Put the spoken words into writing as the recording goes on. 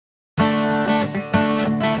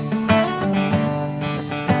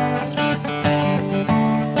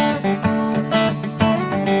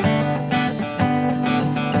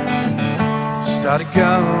started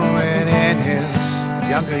going in his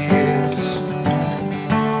younger years.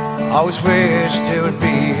 Always wished it would be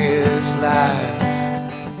his life.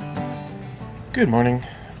 Good morning.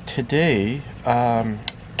 Today,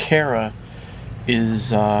 Kara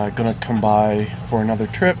is going to come by for another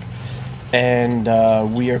trip, and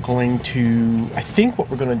we are going to, I think what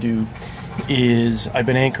we're going to do is, I've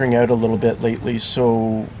been anchoring out a little bit lately,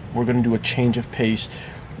 so we're going to do a change of pace.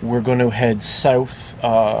 We're going to head south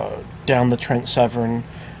down the Trent Severn.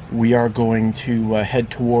 We are going to head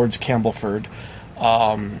towards Campbellford.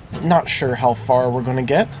 Not sure how far we're going to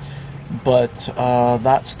get, but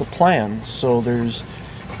that's the plan. So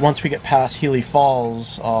once we get past Healey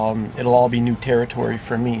Falls, it'll all be new territory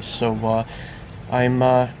for me. So I'm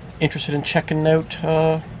interested in checking out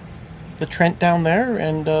the Trent down there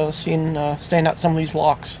and staying at some of these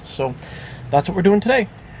locks. So that's what we're doing today.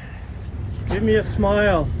 Give me a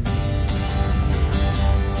smile.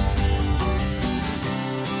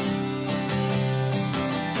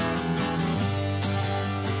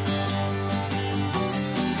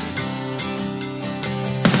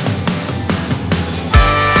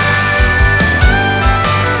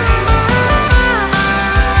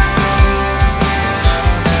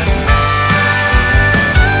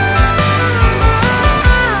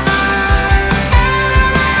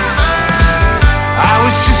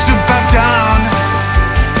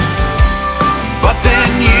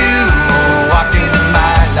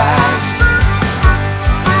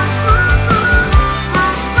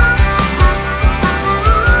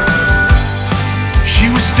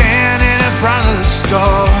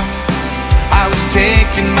 I was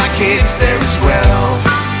taking my kids there as well.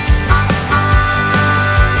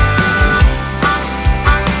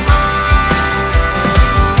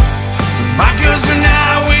 My girls and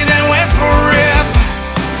I, we then went for a rip,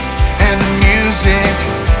 and the music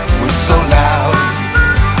was so loud.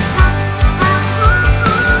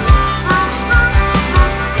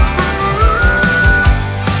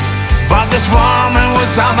 But this woman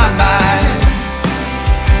was on my mind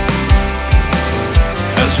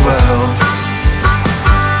as well.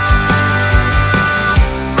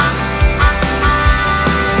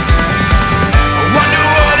 I wonder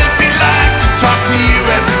what it'd be like to talk to you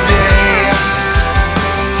every day.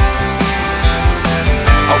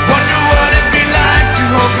 I wonder what it'd be like to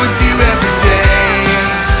hope with you every day.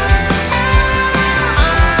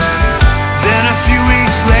 Then a few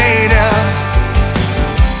weeks later,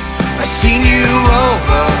 I seen you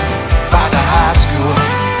over by the high school.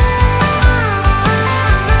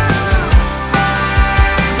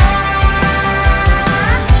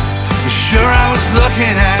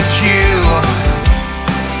 Looking at you,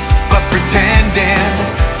 but pretending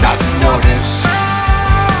not to notice.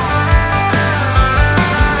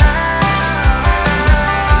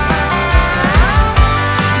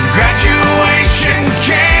 Graduation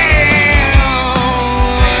came,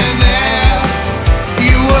 and there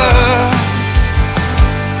you were.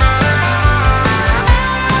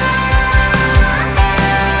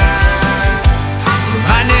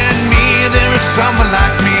 Reminding me there is someone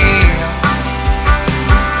like me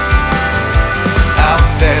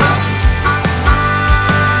there.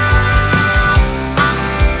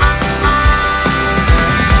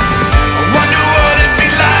 I wonder what it'd be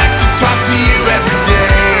like to talk to you every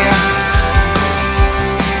day.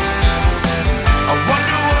 I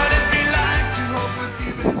wonder what it'd be like to hope with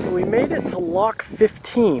you every day. So we made it to lock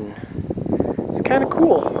 15. It's kind of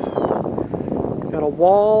cool. Got a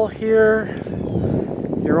wall here,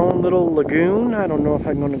 your own little lagoon. I don't know if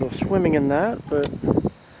I'm going to go swimming in that, but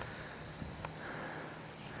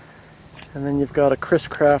and then you've got a Chris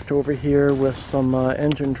Craft over here with some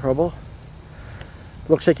engine trouble.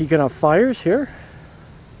 Looks like you can have fires here.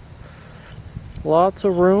 Lots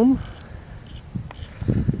of room.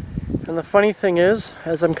 And the funny thing is,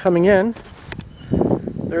 as I'm coming in,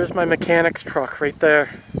 there's my mechanic's truck right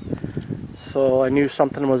there. So I knew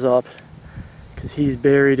something was up, because he's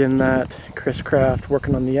buried in that Chris Craft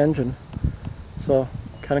working on the engine. So,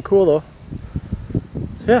 kind of cool though.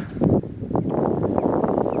 So yeah.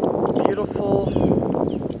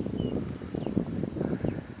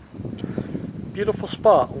 Beautiful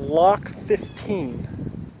spot, lock 15.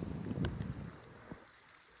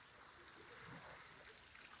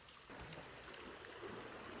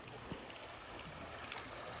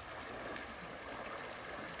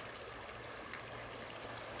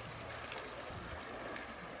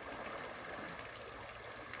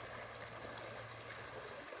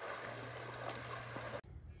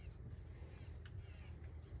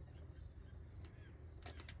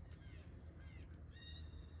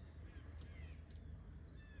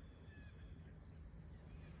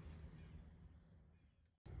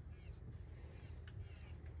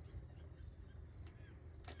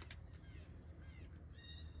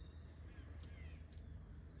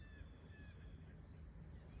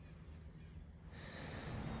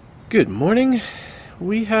 Good morning.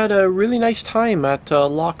 We had a really nice time at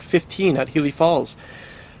Lock 15 at Healey Falls.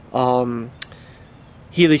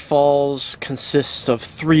 Healey Falls consists of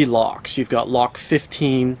 3 locks. You've got Lock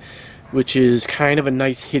 15, which is kind of a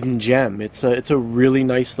nice hidden gem. It's a really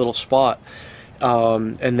nice little spot.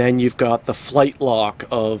 And then you've got the flight lock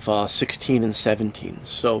of 16 and 17.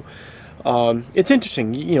 So it's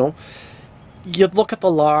interesting, you know. You look at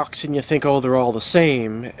the locks and you think, oh, they're all the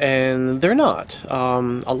same, and they're not.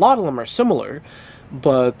 A lot of them are similar,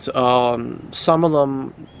 but some of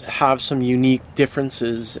them have some unique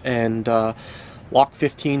differences, and Lock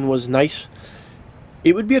 15 was nice.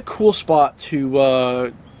 It would be a cool spot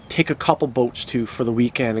to take a couple boats to for the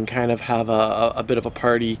weekend and kind of have a bit of a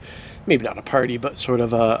party. Maybe not a party, but sort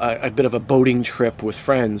of a bit of a boating trip with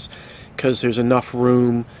friends, because there's enough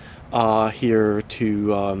room here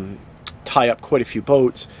to tie up quite a few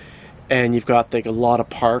boats, and you've got like a lot of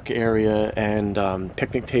park area and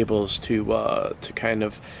picnic tables to kind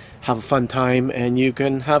of have a fun time, and you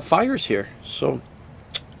can have fires here. So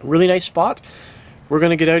really nice spot. We're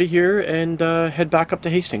gonna get out of here and head back up to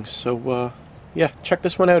Hastings. So yeah, check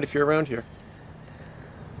this one out if you're around here.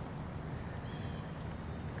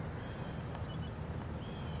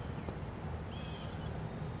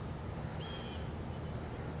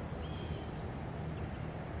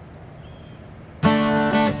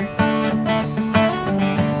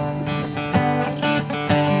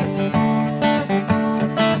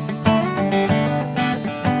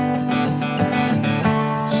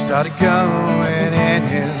 Started going in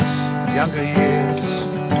his younger years.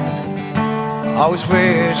 Always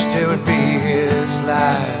wished it would be his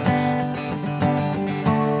life.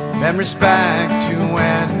 Memories back to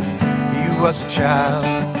when he was a child,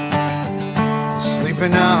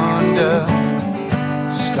 sleeping under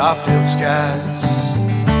star-filled skies.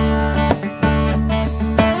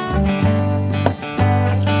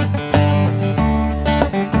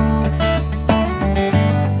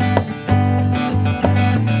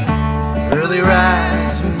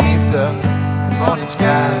 Rise beneath the morning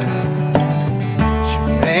sky. She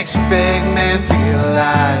makes a big man feel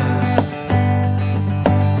alive.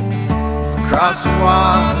 Across the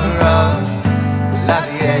water of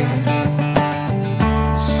Lafayette,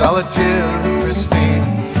 solitude pristine.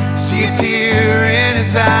 See a tear in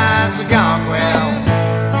his eyes, a Algonquin